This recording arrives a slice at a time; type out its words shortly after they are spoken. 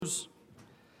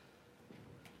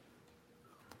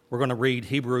We're going to read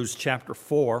Hebrews chapter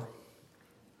 4,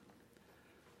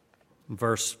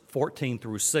 verse 14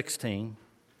 through 16.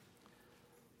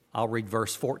 I'll read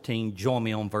verse 14. Join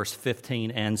me on verse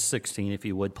 15 and 16, if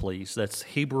you would, please. That's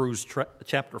Hebrews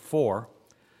chapter 4,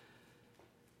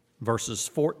 verses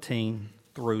 14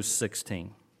 through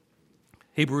 16.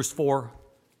 Hebrews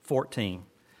 4:14.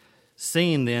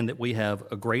 Seeing then that we have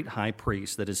a great high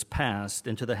priest that is passed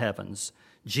into the heavens,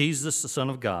 Jesus the Son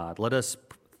of God, let us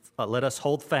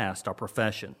hold fast our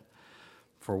profession.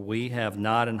 For we have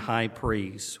not an high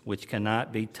priest which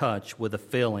cannot be touched with the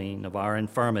feeling of our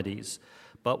infirmities,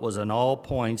 but was in all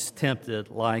points tempted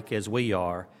like as we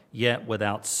are, yet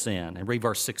without sin. And read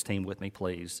verse 16 with me,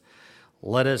 please.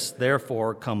 Let us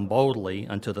therefore come boldly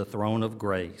unto the throne of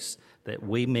grace, that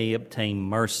we may obtain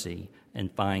mercy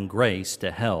and find grace to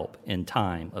help in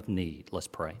time of need. Let's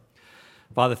pray.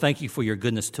 Father, thank you for your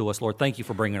goodness to us. Lord, thank you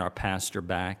for bringing our pastor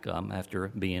back after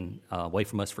being away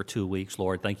from us for 2 weeks.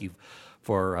 Lord, thank you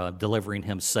for delivering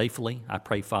him safely. I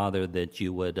pray, Father, that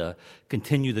you would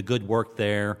continue the good work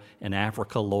there in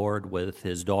Africa, Lord, with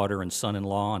his daughter and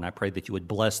son-in-law, and I pray that you would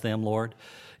bless them, Lord,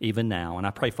 even now. And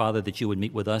I pray, Father, that you would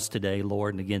meet with us today,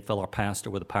 Lord, and again, fill our pastor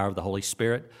with the power of the Holy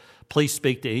Spirit. Please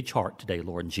speak to each heart today,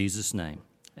 Lord, in Jesus' name.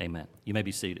 Amen. You may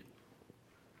be seated.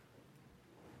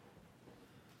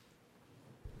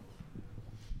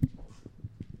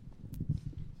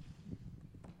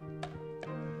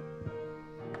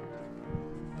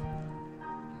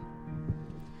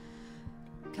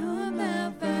 Come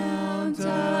thou fount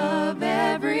of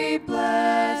every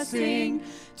blessing,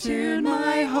 tune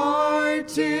my heart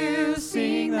to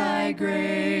sing thy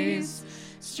grace.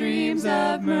 Streams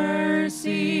of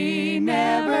mercy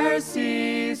never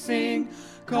ceasing,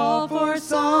 call for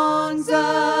songs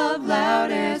of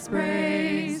loudest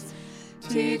praise.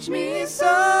 Teach me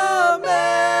some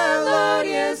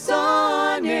melodious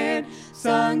sonnet,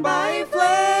 sung by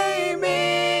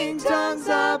flaming tongues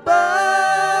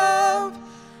above.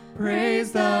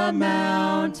 Praise the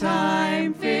mount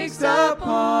time fixed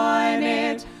upon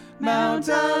it, mount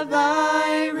of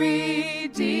thy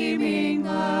redeeming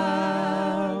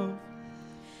love.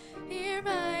 Here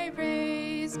I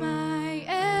raise my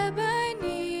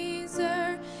Ebenezer,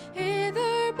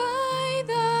 hither by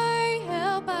thy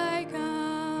help I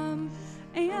come,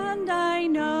 and I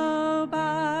know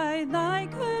by thy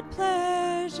good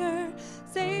pleasure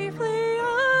safely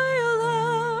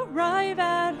I'll arrive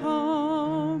at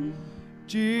home.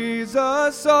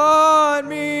 Jesus sought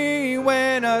me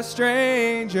when a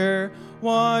stranger,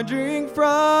 wandering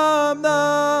from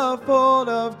the fold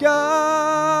of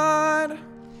God.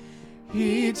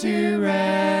 He to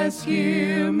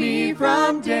rescue me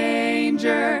from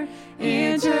danger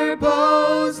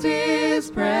interposed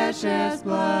his precious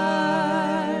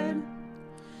blood.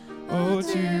 Oh,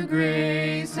 to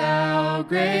grace how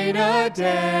great a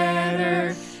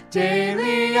debtor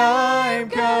daily I'm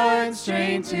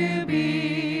constrained to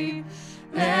be,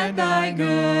 and thy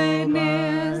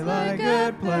goodness, thy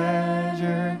good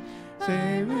pleasure,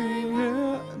 saving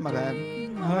my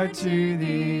heart to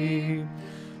thee.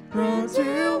 Prone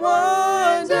to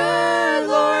wander,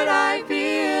 Lord, I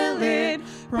feel it,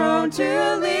 prone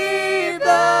to leave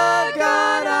the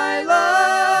God I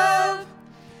love.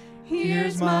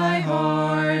 Here's my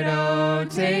heart, oh,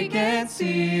 take and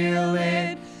seal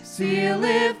it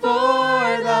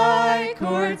for thy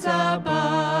courts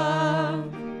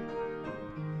above.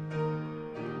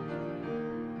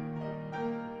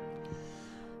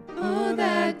 Oh,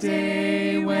 that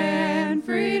day when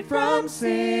freed from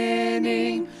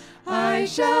sinning, I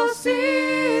shall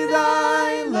see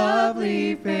thy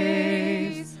lovely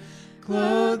face,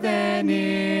 clothed then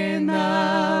in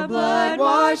the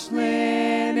blood-washed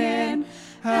linen.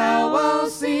 How I'll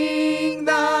sing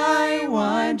thy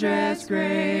wondrous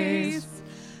grace.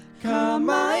 Come,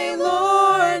 my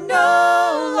Lord,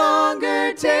 no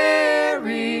longer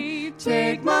tarry,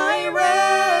 take my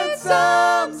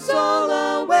ransom soul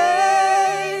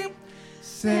away.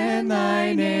 Send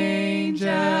thine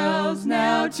angels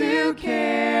now to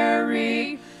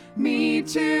carry me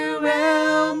to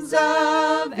realms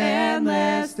of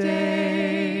endless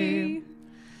day.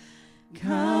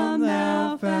 Come,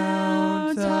 thou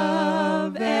fount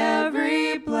of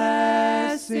every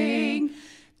blessing,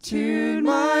 tune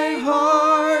my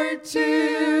heart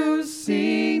to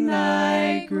sing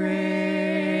thy grace.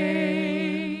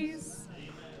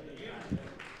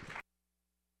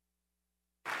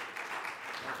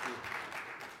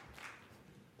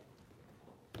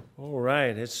 All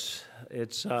right, it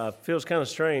feels kind of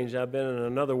strange. I've been in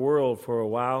another world for a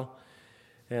while,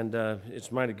 and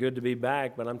it's mighty good to be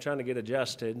back, but I'm trying to get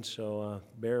adjusted, so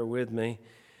bear with me.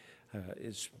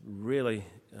 It's really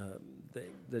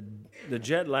the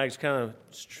jet lag's kind of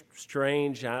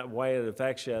strange way it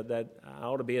affects you. That I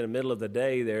ought to be in the middle of the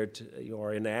day there,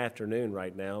 or in the afternoon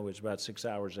right now, which is about 6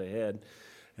 hours ahead.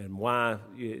 And why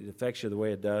it affects you the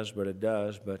way it does, but it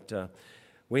does. But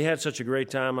we had such a great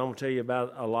time. I'm going to tell you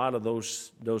about a lot of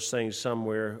those things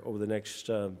somewhere over the next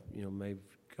maybe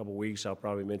a couple weeks. I'll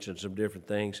probably mention some different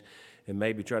things, and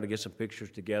maybe try to get some pictures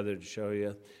together to show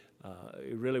you.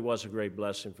 It really was a great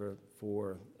blessing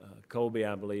for Colby,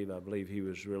 I believe. I believe he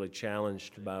was really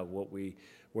challenged by what we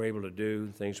were able to do,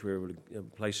 things we were able to,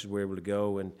 places we were able to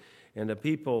go, and the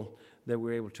people that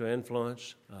we were able to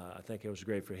influence. I think it was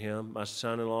great for him. My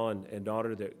son-in-law and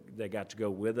daughter that got to go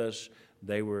with us,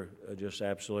 they were just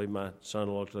absolutely. My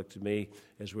son-in-law looked at me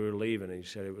as we were leaving, and he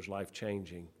said it was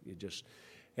life-changing.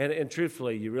 And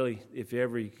truthfully, you really, if you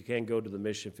ever can go to the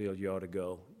mission field, you ought to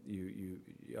go. You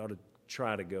ought to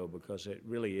try to go, because it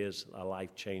really is a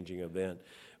life-changing event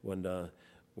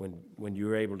when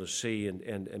you're able to see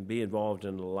and be involved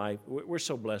in the life. We're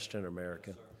so blessed in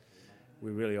America. We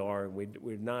really are. We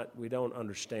don't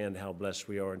understand how blessed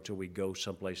we are until we go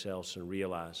someplace else and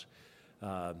realize.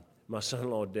 My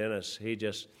son-in-law Dennis, he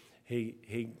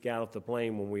got off the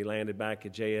plane when we landed back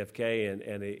at JFK,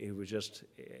 and he was just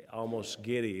almost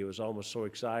giddy. He was almost so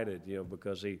excited,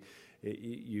 because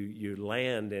you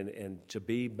land and to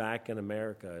be back in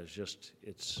America is just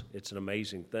it's an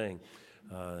amazing thing,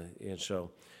 and so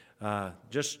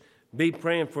just be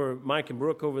praying for Mike and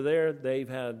Brooke over there. They've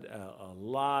had a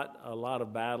lot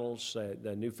of battles.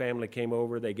 The new family came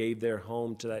over. They gave their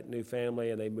home to that new family,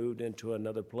 and they moved into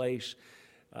another place.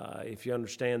 If you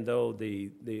understand, though,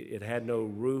 it had no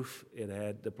roof. It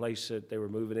had the place that they were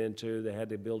moving into. They had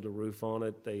to build a roof on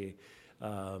it. They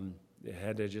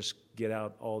had to just get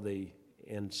out all the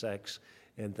insects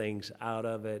and things out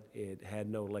of it. It had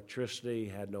no electricity,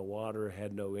 had no water,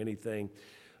 had no anything.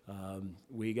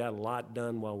 We got a lot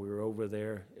done while we were over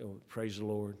there. Praise the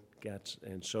Lord.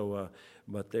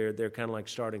 But they're kind of like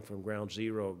starting from ground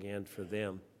zero again for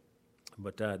them.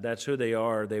 But that's who they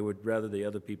are. They would rather the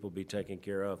other people be taken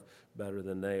care of better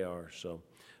than they are. So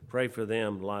pray for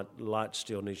them. A lot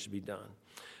still needs to be done.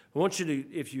 I want you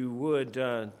to, if you would,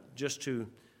 just to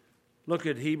look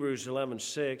at Hebrews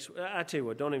 11:6. I tell you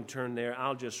what, don't even turn there.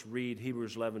 I'll just read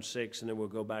Hebrews 11:6, and then we'll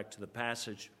go back to the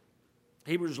passage.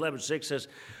 Hebrews 11:6 says,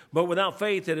 "But without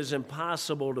faith it is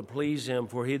impossible to please him,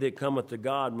 for he that cometh to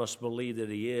God must believe that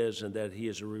he is, and that he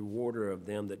is a rewarder of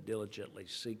them that diligently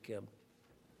seek him."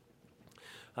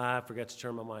 I forgot to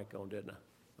turn my mic on, didn't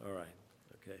I? All right,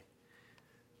 okay.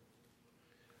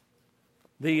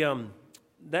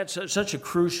 That's such a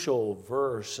crucial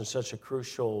verse and such a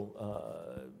crucial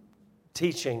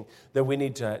teaching that we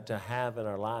need to have in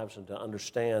our lives and to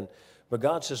understand. But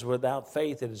God says, without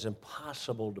faith, it is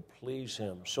impossible to please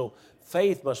him. So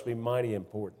faith must be mighty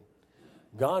important.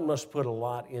 God must put a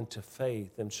lot into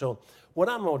faith. And so what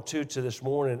I'm going to do this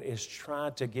morning is try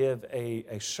to give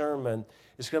a sermon.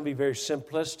 It's going to be very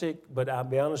simplistic, but I'll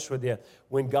be honest with you.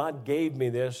 When God gave me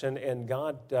this, and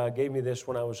God gave me this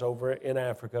when I was over in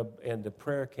Africa in the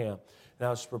prayer camp, and I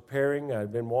was preparing,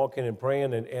 I'd been walking and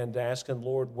praying and asking the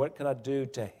Lord, what can I do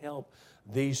to help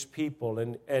these people?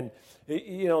 And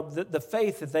the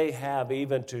faith that they have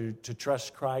even to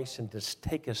trust Christ and to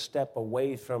take a step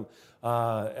away from,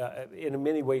 in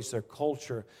many ways, their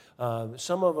culture.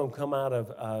 Some of them come out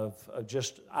of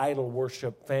just idol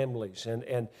worship families.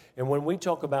 And when we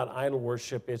talk about idol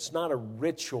worship, it's not a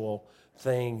ritual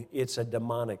thing, it's a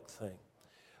demonic thing.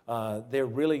 There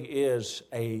really is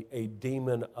a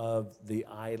demon of the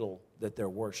idol that they're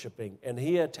worshiping, and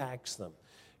he attacks them.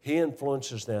 He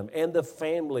influences them, and the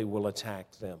family will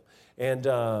attack them. And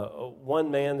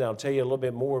one man that I'll tell you a little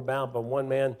bit more about, but one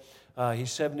man,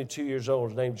 he's 72 years old,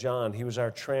 his name's John. He was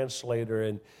our translator,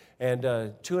 and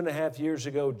 2.5 years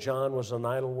ago, John was an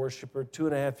idol worshiper.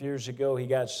 2.5 years ago, he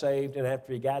got saved, and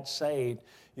after he got saved,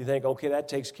 you think, okay, that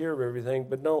takes care of everything.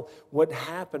 But no, what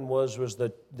happened was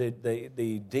the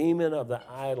demon of the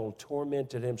idol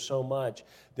tormented him so much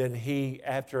that he,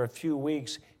 after a few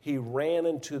weeks, he ran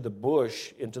into the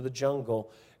bush, into the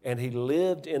jungle, and he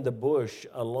lived in the bush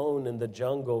alone in the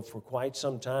jungle for quite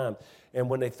some time. And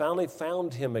when they finally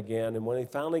found him again, and when they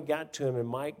finally got to him, and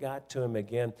Mike got to him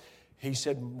again, he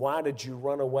said, "Why did you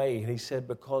run away?" And he said,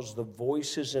 "Because the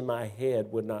voices in my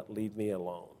head would not leave me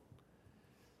alone."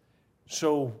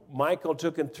 So Michael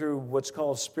took him through what's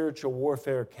called spiritual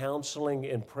warfare counseling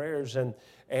and prayers, and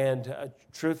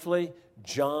truthfully,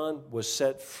 John was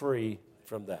set free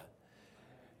from that.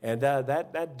 And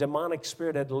that demonic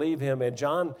spirit had to leave him. And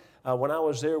John, when I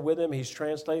was there with him, he's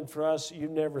translating for us. You've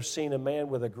never seen a man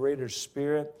with a greater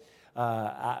spirit.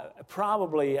 I'm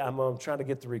trying to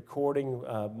get the recording.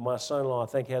 My son-in-law, I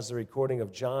think, has the recording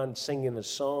of John singing the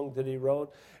song that he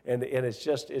wrote, and it's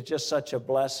just such a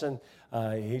blessing.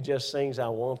 He just sings, "I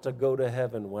want to go to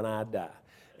heaven when I die,"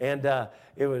 and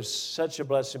it was such a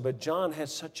blessing. But John had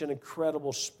such an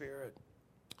incredible spirit,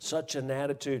 such an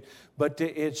attitude. But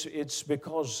it's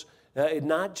because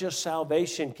not just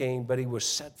salvation came, but he was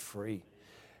set free.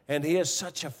 And he has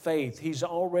such a faith. He's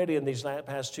already, in these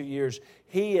past 2 years,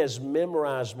 he has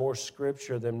memorized more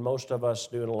scripture than most of us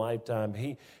do in a lifetime.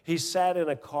 He sat in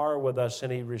a car with us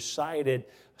and he recited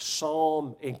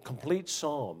complete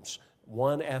Psalms,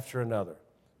 one after another,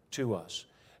 to us.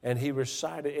 And he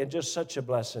recited, and just such a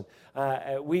blessing.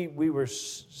 We were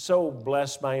so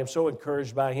blessed by him, so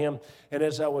encouraged by him. And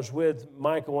as I was with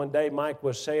Michael one day, Mike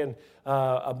was saying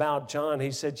about John,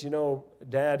 he said,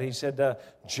 Dad, he said,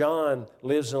 John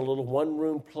lives in a little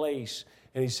one-room place.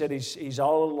 And he said he's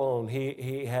all alone.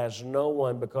 He has no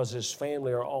one because his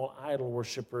family are all idol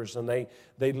worshipers, and they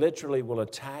literally will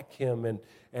attack him and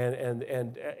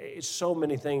so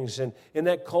many things. And in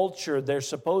that culture,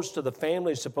 the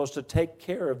family is supposed to take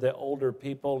care of the older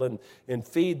people and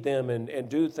feed them and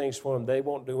do things for them. They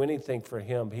won't do anything for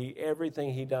him.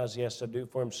 Everything he does, he has to do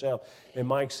for himself. And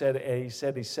Mike said he's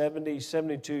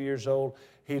 72 years old.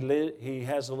 He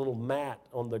has a little mat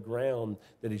on the ground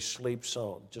that he sleeps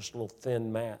on, just a little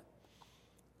thin mat.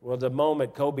 Well, the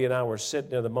moment Kobe and I were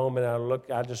sitting there,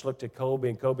 I just looked at Kobe,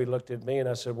 and Kobe looked at me, and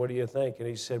I said, "What do you think?" And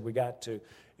he said, "We got to."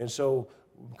 And so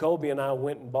Kobe and I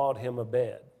went and bought him a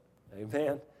bed.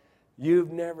 Amen.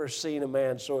 You've never seen a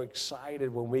man so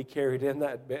excited when we carried in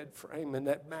that bed frame and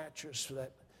that mattress.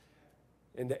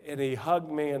 And he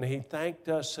hugged me, and he thanked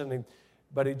us,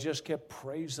 but he just kept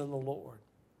praising the Lord.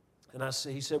 And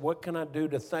he said, "What can I do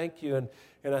to thank you?"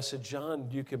 And I said, "John,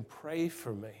 you can pray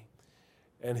for me."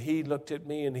 And he looked at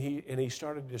me, and he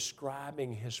started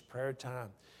describing his prayer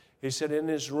time. He said in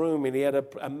his room, and he had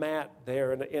a mat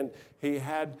there, and he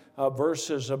had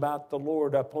verses about the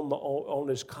Lord up on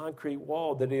his concrete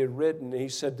wall that he had written. He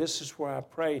said, "This is where I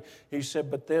pray." He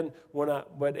said,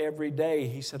 but every day,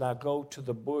 he said, "I go to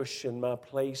the bush in my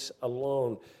place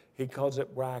alone." He calls it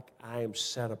where I am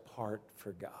set apart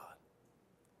for God.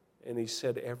 And he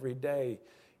said, every day,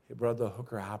 "Brother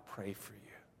Hooker, I pray for you."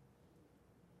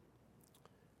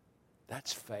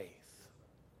 That's faith.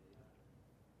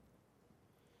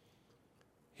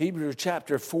 Hebrews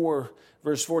chapter 4,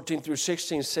 verse 14 through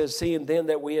 16 says, "Seeing then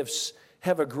that we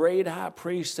have a great high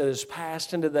priest that has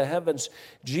passed into the heavens,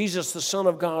 Jesus the Son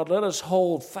of God, let us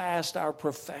hold fast our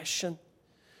profession."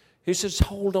 He says,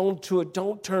 hold on to it.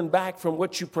 Don't turn back from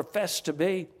what you profess to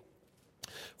be.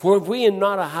 "For if we are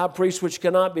not a high priest which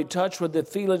cannot be touched with the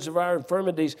feelings of our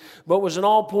infirmities, but was in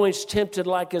all points tempted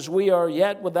like as we are,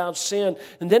 yet without sin."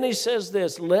 And then he says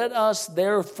this, "Let us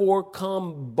therefore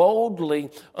come boldly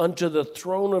unto the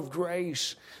throne of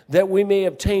grace, that we may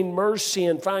obtain mercy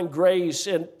and find grace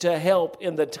and to help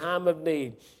in the time of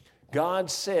need."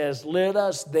 God says, let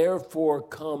us therefore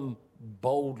come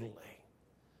boldly.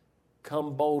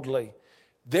 Come boldly.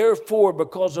 Therefore,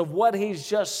 because of what he's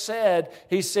just said,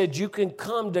 he said you can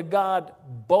come to God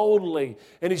boldly.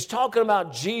 And he's talking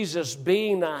about Jesus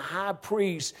being a high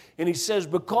priest. And he says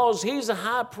because he's a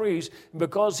high priest,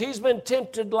 because he's been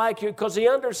tempted like you, because he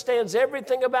understands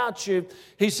everything about you,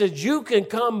 he says you can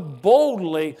come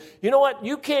boldly. You know what?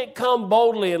 You can't come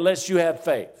boldly unless you have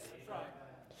faith.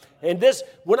 And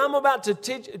when I'm about to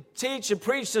teach and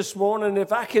preach this morning,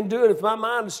 if I can do it, if my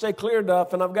mind will stay clear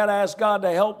enough, and I've got to ask God to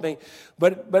help me.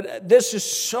 But this is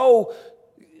so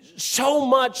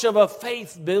much of a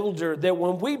faith builder that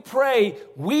when we pray,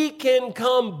 we can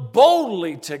come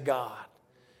boldly to God.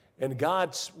 And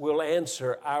God will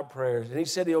answer our prayers. And he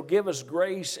said he'll give us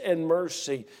grace and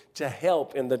mercy to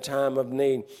help in the time of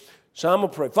need. So I'm going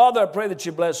to pray. Father, I pray that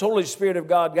you bless. Holy Spirit of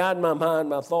God, guide my mind,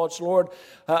 my thoughts. Lord,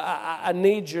 I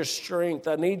need your strength.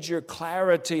 I need your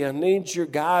clarity. I need your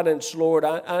guidance, Lord.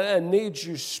 I need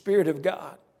you, Spirit of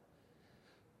God.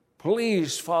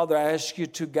 Please, Father, I ask you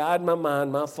to guide my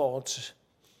mind, my thoughts,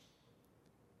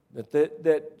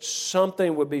 that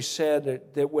something would be said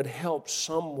that would help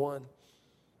someone,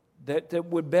 that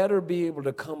would better be able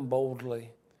to come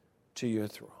boldly to your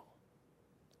throne.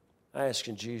 I ask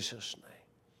in Jesus' name.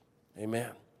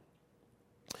 Amen.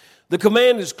 The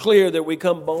command is clear that we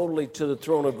come boldly to the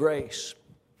throne of grace.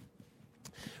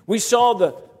 We saw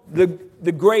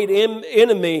the great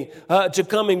enemy to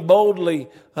coming boldly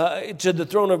to the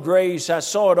throne of grace. I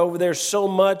saw it over there so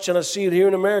much, and I see it here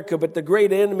in America, but the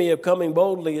great enemy of coming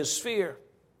boldly is fear.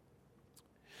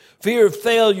 Fear of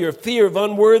failure, fear of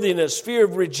unworthiness, fear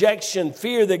of rejection,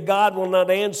 fear that God will not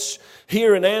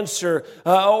hear an answer,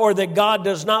 or that God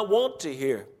does not want to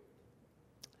hear.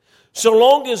 So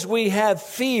long as we have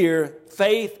fear,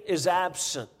 faith is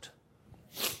absent.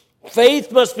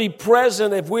 Faith must be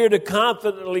present if we are to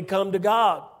confidently come to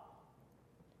God.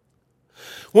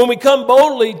 When we come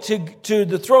boldly to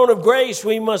the throne of grace,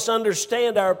 we must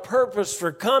understand our purpose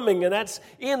for coming, and that's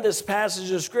in this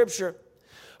passage of Scripture.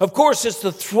 Of course, it's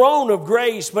the throne of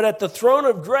grace, but at the throne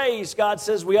of grace, God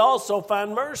says we also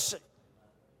find mercy.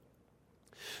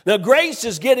 Now, grace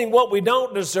is getting what we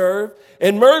don't deserve,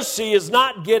 and mercy is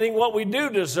not getting what we do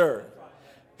deserve.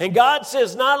 And God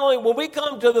says not only when we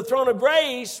come to the throne of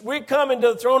grace, we're coming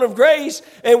to the throne of grace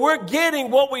and we're getting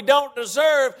what we don't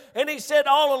deserve. And He said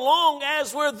all along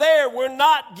as we're there, we're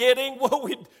not getting what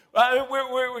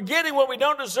we're getting what we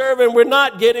don't deserve, and we're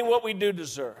not getting what we do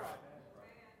deserve.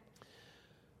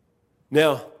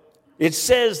 Now, it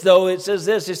says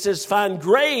this, find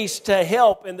grace to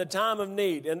help in the time of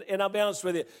need. And I'll be honest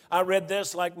with you, I read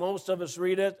this like most of us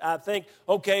read it. I think,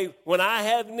 okay, when I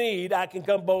have need, I can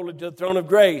come boldly to the throne of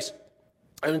grace.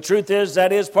 And the truth is,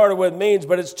 that is part of what it means,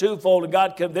 but it's twofold, and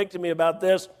God convicted me about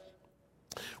this.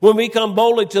 When we come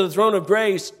boldly to the throne of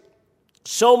grace,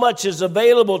 so much is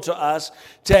available to us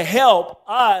to help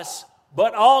us,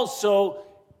 but also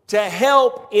to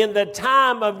help in the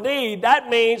time of need. That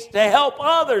means to help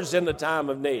others in the time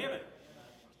of need.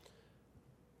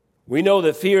 We know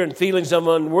that fear and feelings of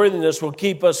unworthiness will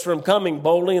keep us from coming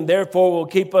boldly, and therefore will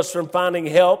keep us from finding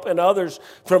help and others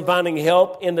from finding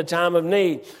help in the time of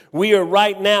need. We are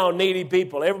right now needy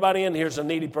people. Everybody in here is a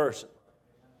needy person.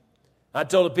 I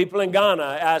told the people in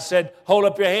Ghana, I said, hold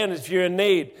up your hand if you're in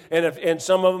need. And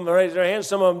some of them raised their hands,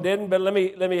 some of them didn't, but let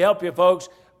me help you folks.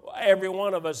 Every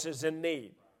one of us is in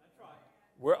need.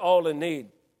 We're all in need.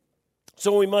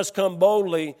 So we must come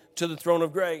boldly to the throne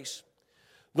of grace.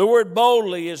 The word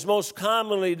boldly is most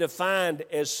commonly defined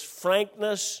as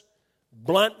frankness,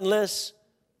 bluntness,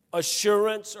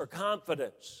 assurance, or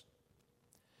confidence.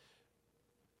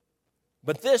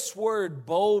 But this word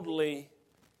boldly,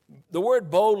 the word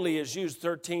boldly is used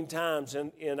 13 times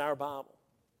in our Bible.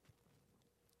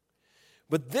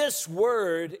 But this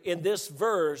word in this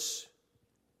verse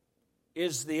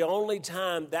is the only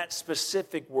time that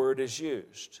specific word is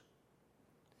used.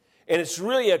 And it's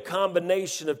really a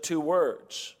combination of two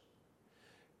words.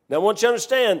 Now, I want you to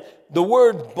understand, the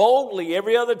word boldly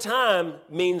every other time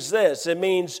means this. It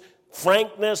means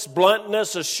frankness,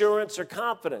 bluntness, assurance, or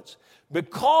confidence.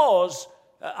 Because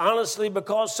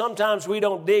sometimes we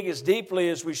don't dig as deeply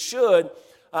as we should.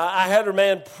 I had a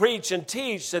man preach and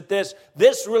teach that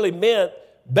this really meant,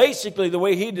 basically, the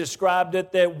way he described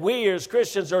it, that we as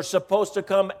Christians are supposed to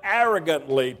come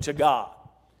arrogantly to God.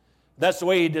 That's the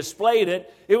way he displayed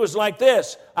it. It was like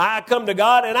this. I come to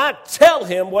God and I tell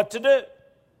Him what to do.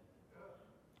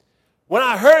 When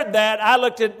I heard that, I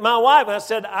looked at my wife and I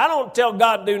said, I don't tell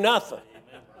God to do nothing.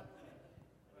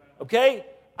 Okay?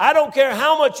 I don't care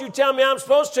how much you tell me I'm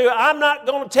supposed to. I'm not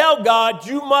going to tell God,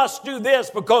 you must do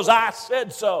this because I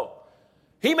said so.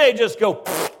 He may just go,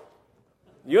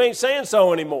 you ain't saying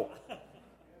so anymore.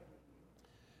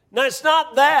 Now, it's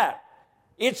not that.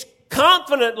 It's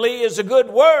confidently is a good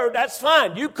word. That's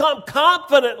fine. You come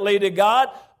confidently to God,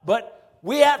 but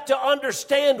we have to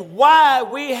understand why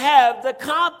we have the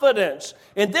confidence.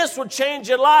 And this will change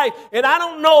your life. And I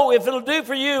don't know if it'll do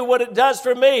for you what it does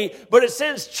for me, but it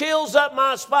sends chills up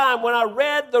my spine when I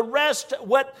read the rest.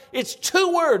 It's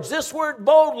two words. This word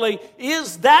boldly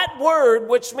is that word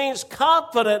which means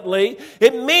confidently.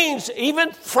 It means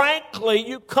even frankly.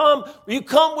 You come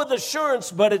with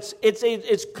assurance, but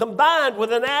it's combined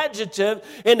with an adjective.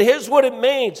 And here's what it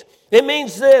means. It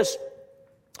means this.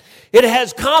 It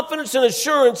has confidence and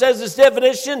assurance as its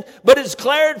definition, but it's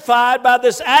clarified by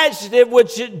this adjective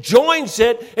which it joins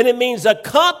it, and it means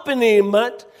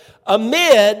accompaniment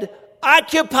amid,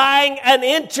 occupying an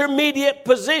intermediate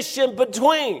position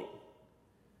between.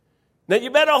 Now you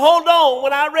better hold on.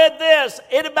 When I read this,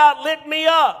 it about lit me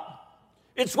up.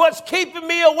 It's what's keeping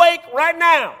me awake right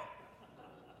now.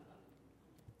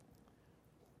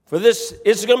 For this,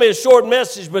 it's going to be a short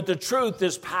message, but the truth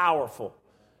is powerful.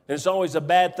 And it's always a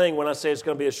bad thing when I say it's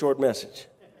going to be a short message.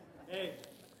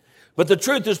 But the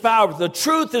truth is powerful. The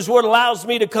truth is what allows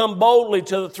me to come boldly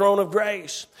to the throne of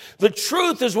grace. The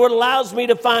truth is what allows me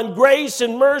to find grace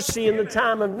and mercy in the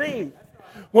time of need.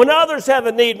 When others have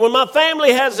a need, when my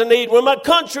family has a need, when my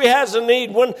country has a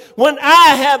need, when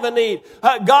I have a need,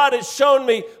 God has shown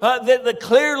me that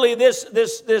clearly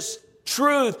this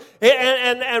truth.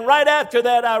 And right after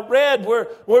that, I read where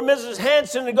Mrs.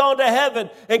 Hanson had gone to heaven.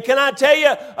 And can I tell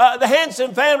you, the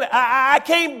Hanson family, I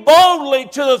came boldly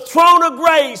to the throne of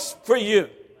grace for you.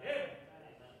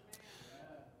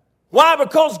 Why?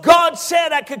 Because God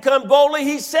said I could come boldly.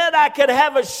 He said I could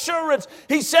have assurance.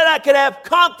 He said I could have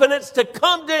confidence to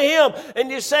come to Him. And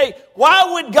you say,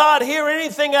 why would God hear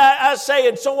anything I say?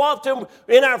 And so often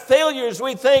in our failures,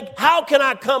 we think, how can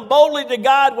I come boldly to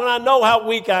God when I know how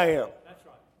weak I am? That's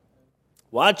right.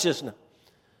 Watch this now.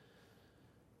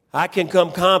 I can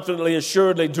come confidently,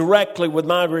 assuredly, directly with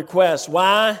my request.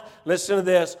 Why? Listen to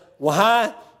this.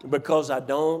 Why? Because I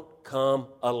don't come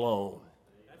alone.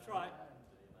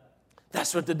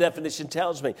 That's what the definition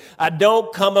tells me. I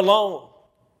don't come alone.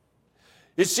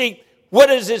 You see, what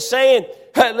is it saying?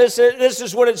 Listen, this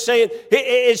is what it's saying.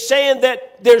 It's saying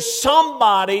that there's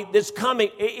somebody that's coming.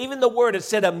 Even the word, it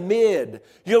said amid.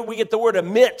 You know, we get the word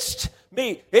amidst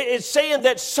me. It's saying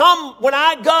that when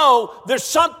I go, there's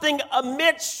something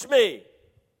amidst me.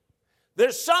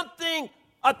 There's something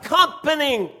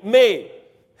accompanying me.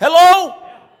 Hello?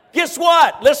 Guess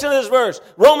what? Listen to this verse.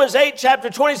 Romans 8, chapter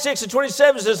 26 and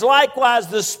 27 says, likewise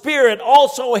the Spirit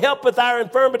also helpeth our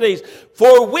infirmities.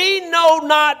 For we know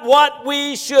not what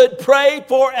we should pray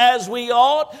for as we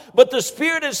ought, but the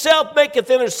Spirit itself maketh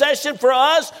intercession for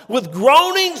us with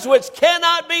groanings which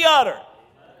cannot be uttered.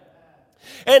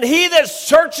 And he that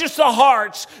searcheth the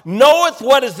hearts knoweth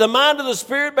what is the mind of the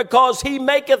Spirit, because he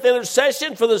maketh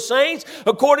intercession for the saints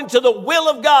according to the will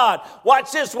of God.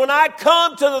 Watch this. When I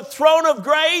come to the throne of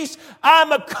grace,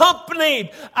 I'm accompanied.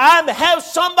 I have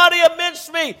somebody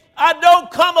amidst me. I don't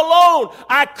come alone.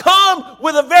 I come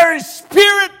with the very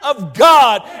Spirit of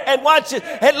God. And watch it.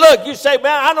 And look, you say,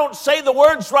 man, I don't say the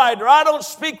words right, or I don't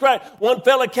speak right. One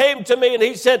fella came to me and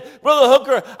he said, Brother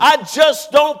Hooker, I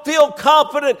just don't feel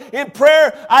confident in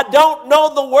prayer. I don't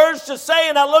know the words to say.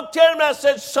 And I looked at him and I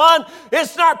said, son,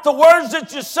 it's not the words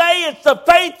that you say, it's the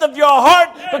faith of your heart,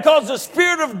 because the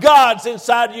Spirit of God's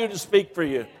inside you to speak for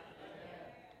you.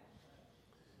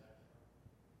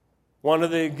 One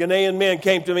of the Ghanaian men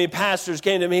came to me, pastors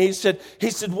came to me. He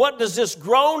said, what does this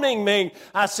groaning mean?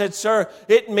 I said, sir,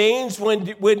 it means when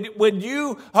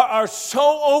you are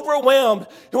so overwhelmed,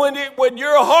 when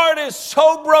your heart is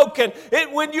so broken,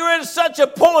 when you're at such a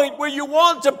point where you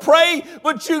want to pray,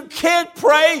 but you can't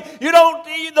pray,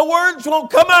 the words won't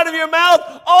come out of your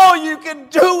mouth. All you can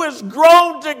do is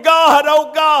groan to God,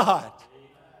 oh God.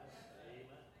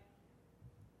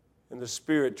 And the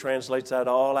Spirit translates that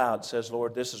all out and says,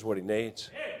 Lord, this is what he needs.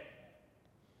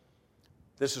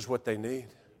 This is what they need.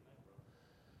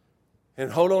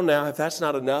 And hold on now, if that's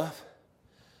not enough,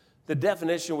 the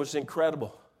definition was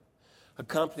incredible.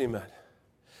 Accompaniment,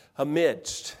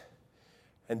 amidst.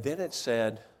 And then it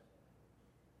said,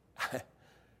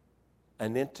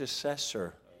 an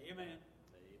intercessor. Amen.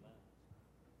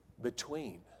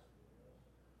 Between.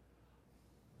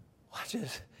 Watch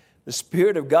this. The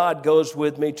Spirit of God goes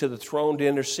with me to the throne to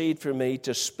intercede for me,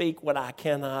 to speak what I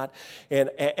cannot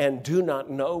and do not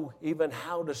know even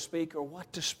how to speak or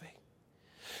what to speak.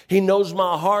 He knows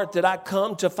my heart, that I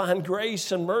come to find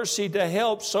grace and mercy to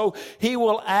help, so he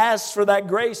will ask for that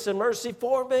grace and mercy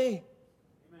for me.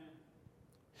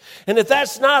 And if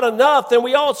that's not enough, then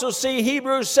we also see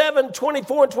Hebrews 7,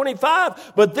 24 and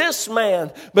 25. But this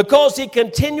man, because he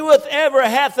continueth ever,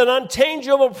 hath an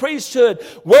unchangeable priesthood,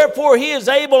 wherefore he is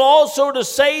able also to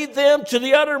save them to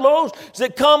the uttermost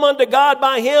that come unto God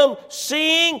by him,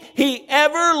 seeing he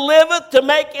ever liveth to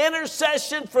make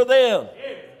intercession for them.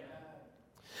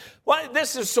 Well,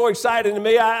 this is so exciting to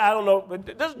me. I don't know, but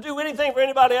it doesn't do anything for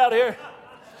anybody out here.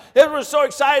 It was so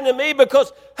exciting to me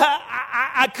because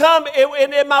I come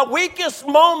in my weakest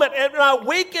moment, in my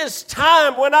weakest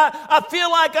time, when I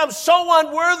feel like I'm so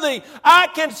unworthy, I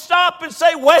can stop and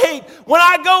say, wait, when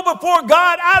I go before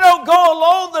God, I don't go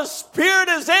alone. The Spirit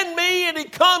is in me and he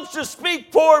comes to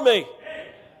speak for me.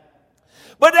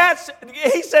 But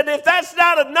he said, if that's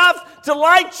not enough to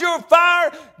light your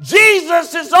fire,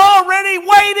 Jesus is already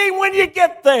waiting when you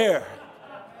get there.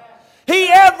 He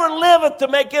ever liveth to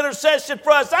make intercession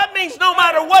for us. That means no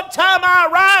matter what time I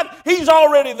arrive, he's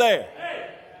already there.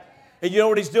 And you know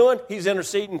what he's doing? He's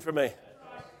interceding for me.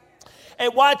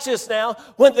 And watch this now.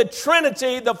 When the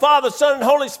Trinity, the Father, Son, and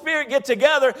Holy Spirit get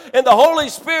together, and the Holy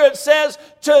Spirit says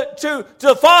to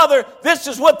the Father, this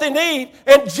is what they need.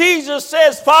 And Jesus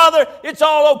says, Father, it's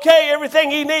all okay.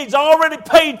 Everything he needs already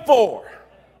paid for.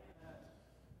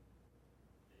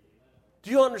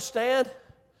 Do you understand?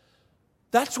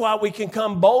 That's why we can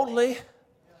come boldly,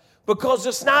 because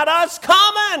it's not us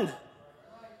coming.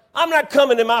 I'm not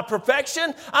coming in my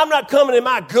perfection. I'm not coming in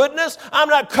my goodness. I'm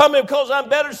not coming because I'm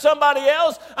better than somebody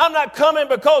else. I'm not coming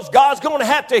because God's going to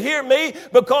have to hear me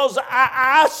because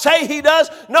I say He does.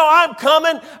 No, I'm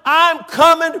coming. I'm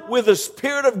coming with the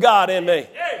Spirit of God in me.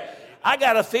 I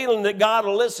got a feeling that God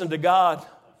will listen to God.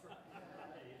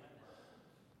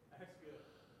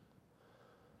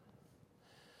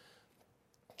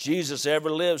 Jesus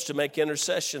ever lives to make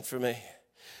intercession for me.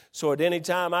 So at any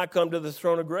time I come to the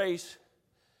throne of grace,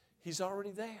 He's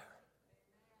already there.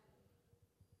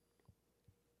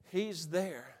 He's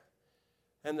there.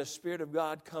 And the Spirit of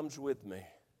God comes with me.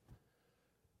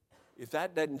 If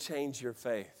that doesn't change your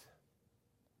faith,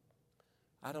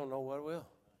 I don't know what will.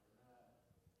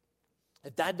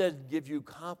 If that doesn't give you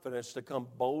confidence to come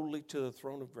boldly to the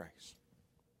throne of grace.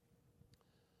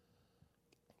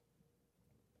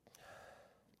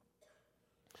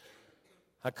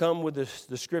 I come with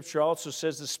the scripture also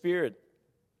says the Spirit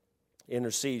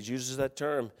intercedes, uses that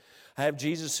term. I have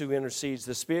Jesus who intercedes,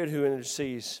 the Spirit who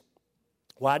intercedes.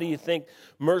 Why do you think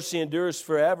mercy endures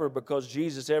forever? Because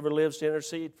Jesus ever lives to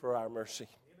intercede for our mercy.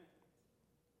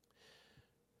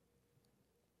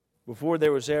 Before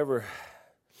there was ever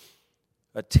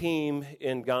a team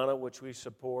in Ghana which we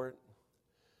support,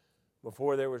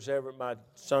 before there was ever my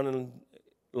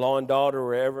son-in-law and daughter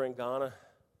were ever in Ghana,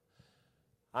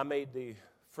 I made the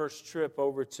first trip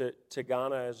over to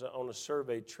Ghana on a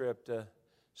survey trip to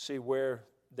see where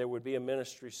there would be a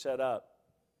ministry set up.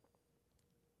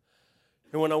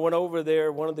 And when I went over there,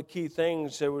 one of the key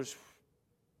things there was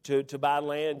to buy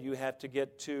land, you have to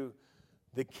get to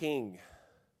the king.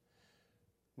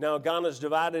 Now, Ghana's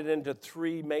divided into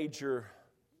 3 major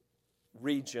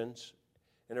regions,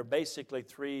 and there are basically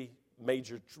 3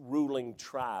 major ruling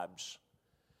tribes.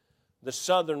 The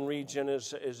southern region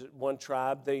is one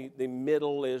tribe. The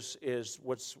middle is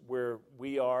where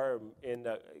we are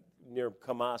near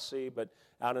Kumasi, but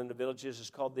out in the villages is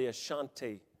called the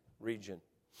Ashanti region.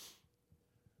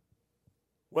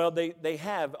 Well, they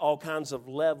have all kinds of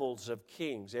levels of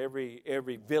kings.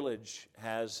 Every village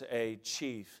has a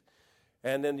chief.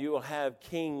 And then you will have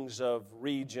kings of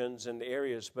regions and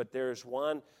areas, but there's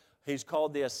one, he's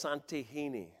called the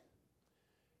Asantehene.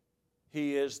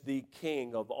 He is the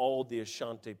king of all the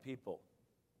Ashanti people.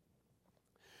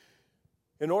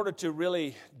 In order to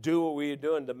really do what we were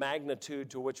doing, the magnitude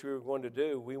to which we were going to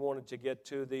do, we wanted to get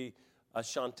to the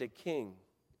Ashanti king,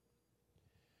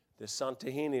 the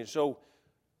Asantehene. So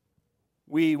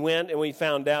we went and we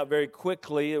found out very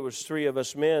quickly, it was 3 of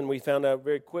us men, we found out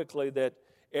very quickly that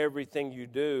everything you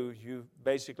do, you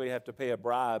basically have to pay a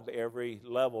bribe every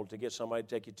level to get somebody to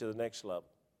take you to the next level.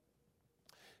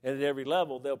 And at every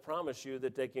level, they'll promise you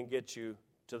that they can get you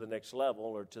to the next level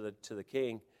or to the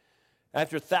king.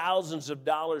 After thousands of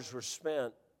dollars were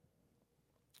spent,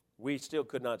 we still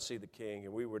could not see the king,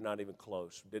 and we were not even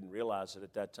close. We didn't realize it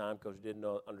at that time because we didn't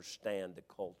understand the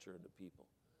culture of the people.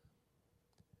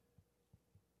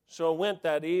 So I went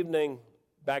that evening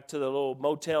back to the little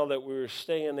motel that we were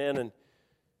staying in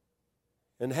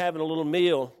and having a little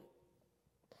meal.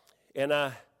 And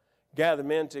I gathered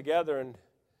men together and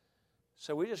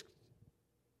so we just,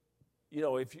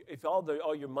 if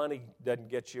all your money doesn't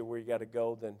get you where you got to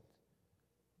go, then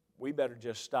we better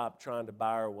just stop trying to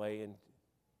buy our way and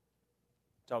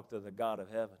talk to the God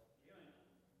of heaven.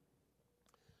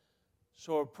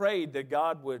 So I prayed that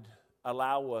God would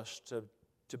allow us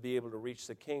to be able to reach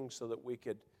the king so that we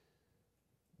could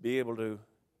be able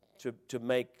to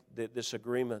make this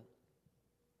agreement.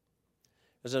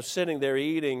 As I'm sitting there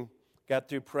eating, got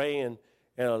through praying,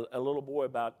 and a little boy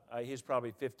he's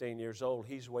probably 15 years old,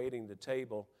 he's waiting the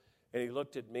table, and he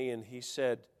looked at me and he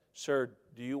said, "Sir,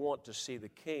 do you want to see the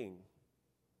king?"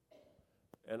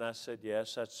 And I said,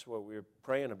 "Yes, that's what we were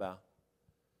praying about."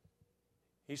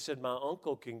 He said, "My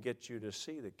uncle can get you to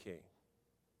see the king."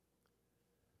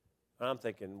 And I'm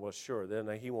thinking, well, sure, then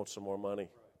he wants some more money.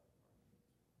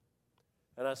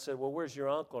 And I said, "Well, where's your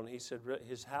uncle?" And he said,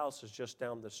 "His house is just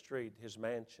down the street, his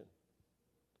mansion."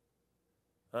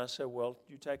 And I said, "Well,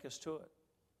 you take us to it."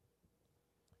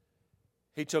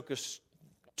 He took us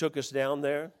down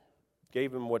there,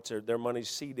 gave him what's their money,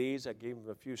 CDs. I gave him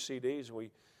a few CDs.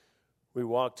 We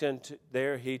walked in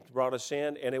there. He brought us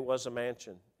in, and it was a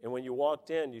mansion. And when you walked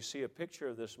in, you see a picture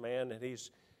of this man, and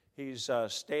he's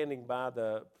standing by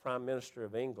the Prime Minister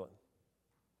of England.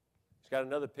 He's got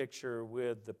another picture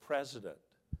with the president.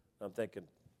 I'm thinking,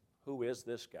 who is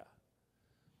this guy?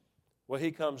 Well,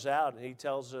 he comes out, and he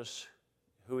tells us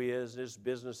who he is, his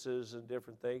businesses and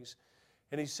different things.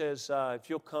 And he says, if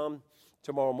you'll come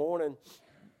tomorrow morning,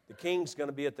 the king's going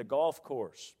to be at the golf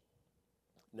course.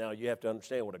 Now, you have to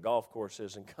understand what a golf course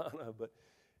is in Ghana, but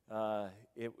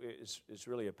It's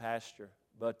really a pasture.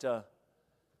 But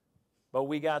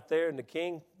we got there, and the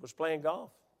king was playing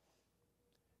golf.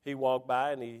 He walked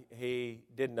by, and he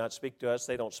did not speak to us.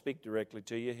 They don't speak directly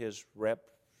to you. His rep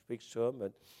speaks to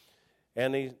him.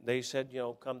 And they said,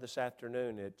 come this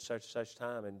afternoon at such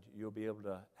time, and you'll be able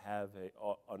to have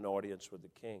an audience with the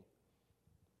king.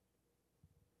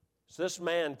 So this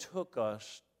man took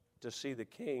us to see the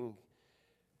king.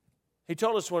 He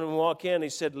told us when we walk in, he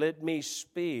said, let me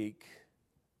speak,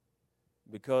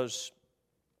 because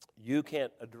you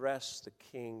can't address the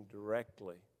king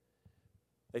directly.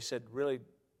 They said, really,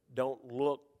 don't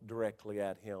look directly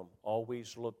at him.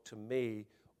 Always look to me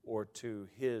or to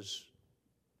his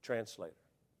translator.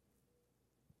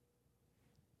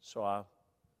 So I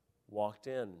walked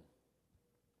in.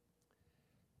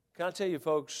 Can I tell you,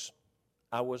 folks,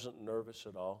 I wasn't nervous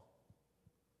at all.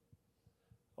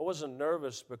 I wasn't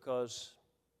nervous because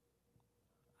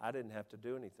I didn't have to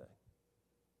do anything.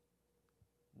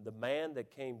 The man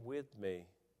that came with me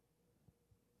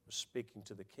was speaking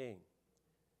to the king.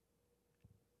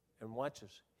 And watch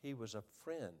this, he was a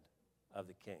friend of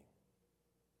the king.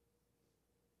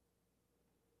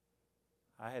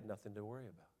 I had nothing to worry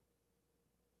about.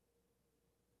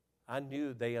 I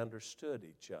knew they understood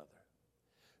each other.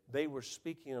 They were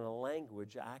speaking in a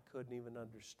language I couldn't even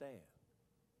understand.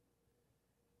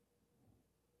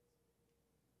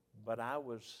 But I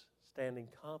was standing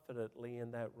confidently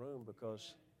in that room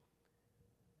because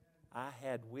I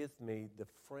had with me the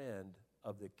friend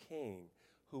of the king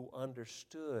who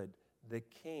understood the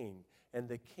king, and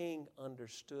the king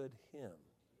understood him.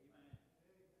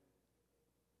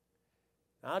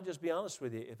 Now, I'll just be honest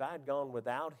with you. If I had gone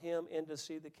without him in to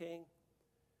see the king,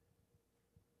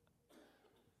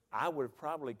 I would have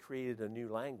probably created a new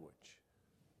language.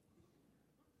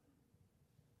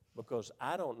 Because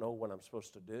I don't know what I'm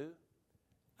supposed to do.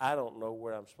 I don't know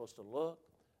where I'm supposed to look.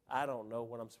 I don't know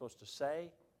what I'm supposed to say.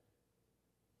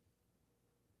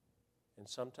 And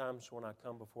sometimes when I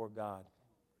come before God,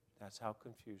 that's how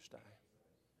confused I am.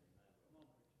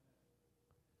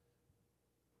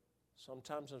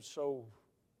 Sometimes I'm so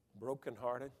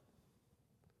brokenhearted.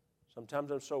 Sometimes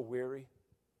I'm so weary.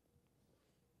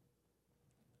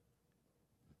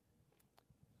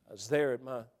 I was there at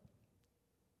my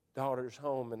daughter's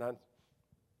home, and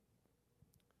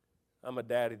I'm a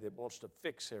daddy that wants to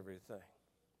fix everything.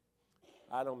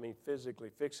 I don't mean physically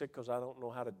fix it because I don't know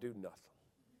how to do nothing.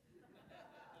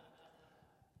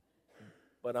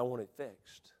 But I want it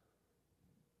fixed.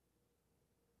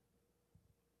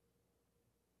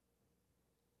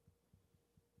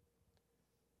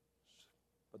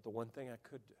 But the one thing I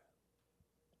could do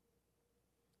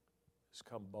is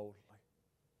come boldly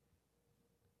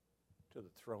to the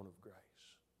throne of grace.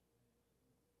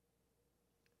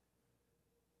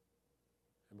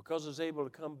 And because I was able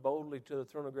to come boldly to the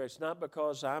throne of grace, not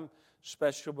because I'm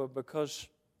special, but because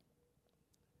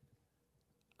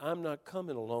I'm not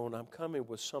coming alone. I'm coming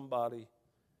with somebody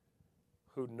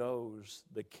who knows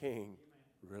the King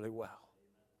really well.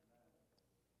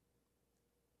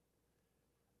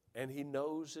 And he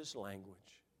knows his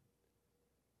language.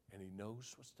 And he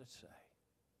knows what to say.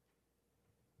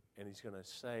 And he's going to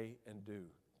say and do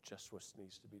just what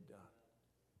needs to be done.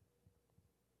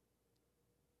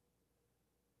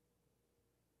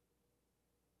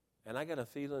 And I got a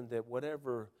feeling that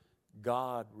whatever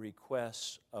God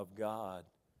requests of God,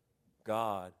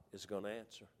 God is going to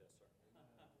answer.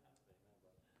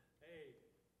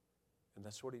 And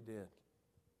that's what he did.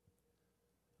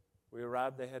 We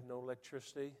arrived, they had no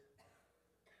electricity.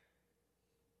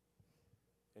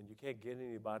 And you can't get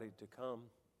anybody to come.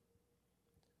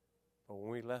 But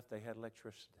when we left, they had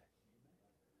electricity.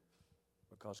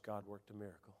 Because God worked a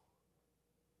miracle.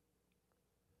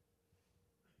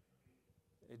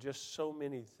 It's just so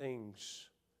many things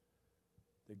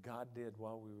that God did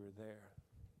while we were there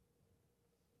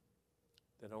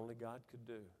that only God could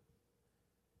do.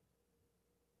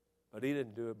 But he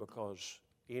didn't do it because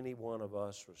any one of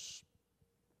us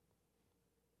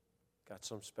got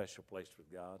some special place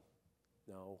with God.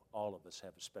 No, all of us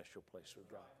have a special place with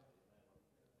God.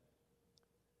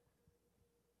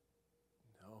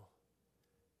 No.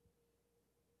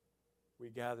 We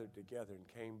gathered together and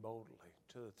came boldly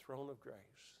to the throne of grace,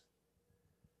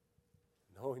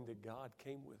 knowing that God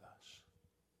came with us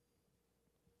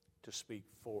to speak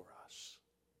for us,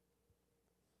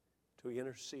 to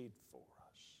intercede for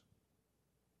us.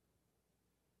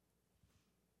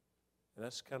 And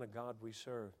that's the kind of God we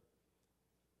serve.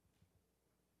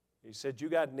 He said, you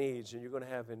got needs, and you're going to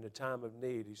have in the time of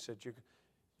need. He said,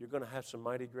 you're going to have some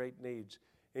mighty great needs.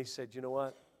 And he said, you know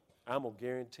what? I'm going to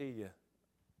guarantee you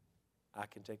I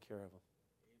can take care of them.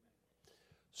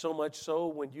 So much so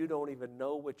when you don't even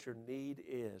know what your need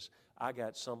is, I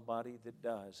got somebody that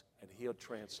does, and he'll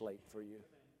translate for you.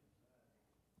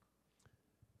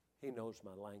 He knows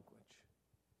my language.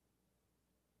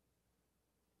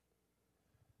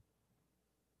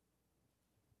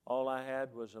 All I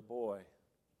had was a boy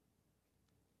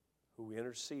who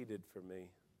interceded for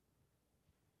me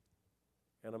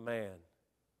and a man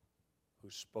who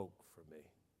spoke for me.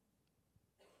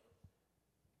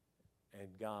 And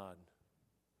God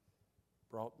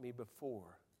brought me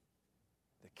before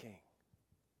the king.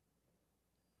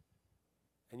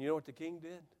 And you know what the king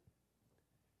did?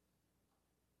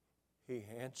 He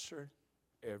answered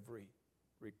every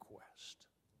request.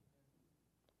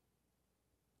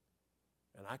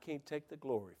 And I can't take the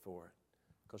glory for it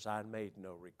because I made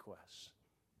no requests.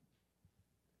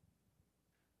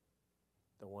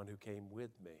 The one who came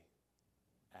with me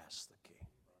asked the king.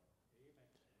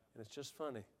 And it's just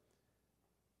funny.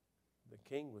 The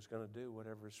king was going to do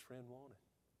whatever his friend wanted.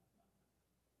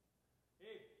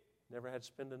 Never had to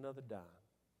spend another dime.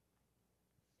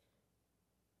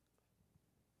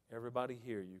 Everybody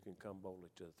here, you can come boldly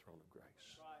to the throne of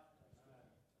grace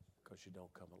because you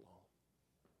don't come alone.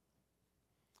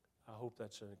 I hope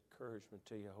that's an encouragement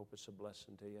to you. I hope it's a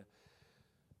blessing to you.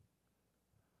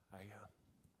 I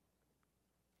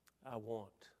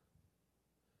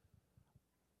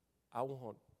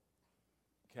want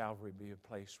Calvary to be a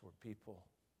place where people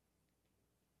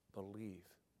believe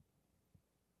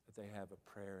that they have a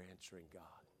prayer answering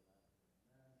God.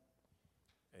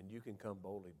 And you can come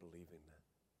boldly believing that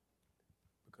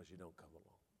because you don't come alone.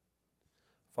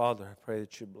 Father, I pray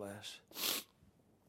that you bless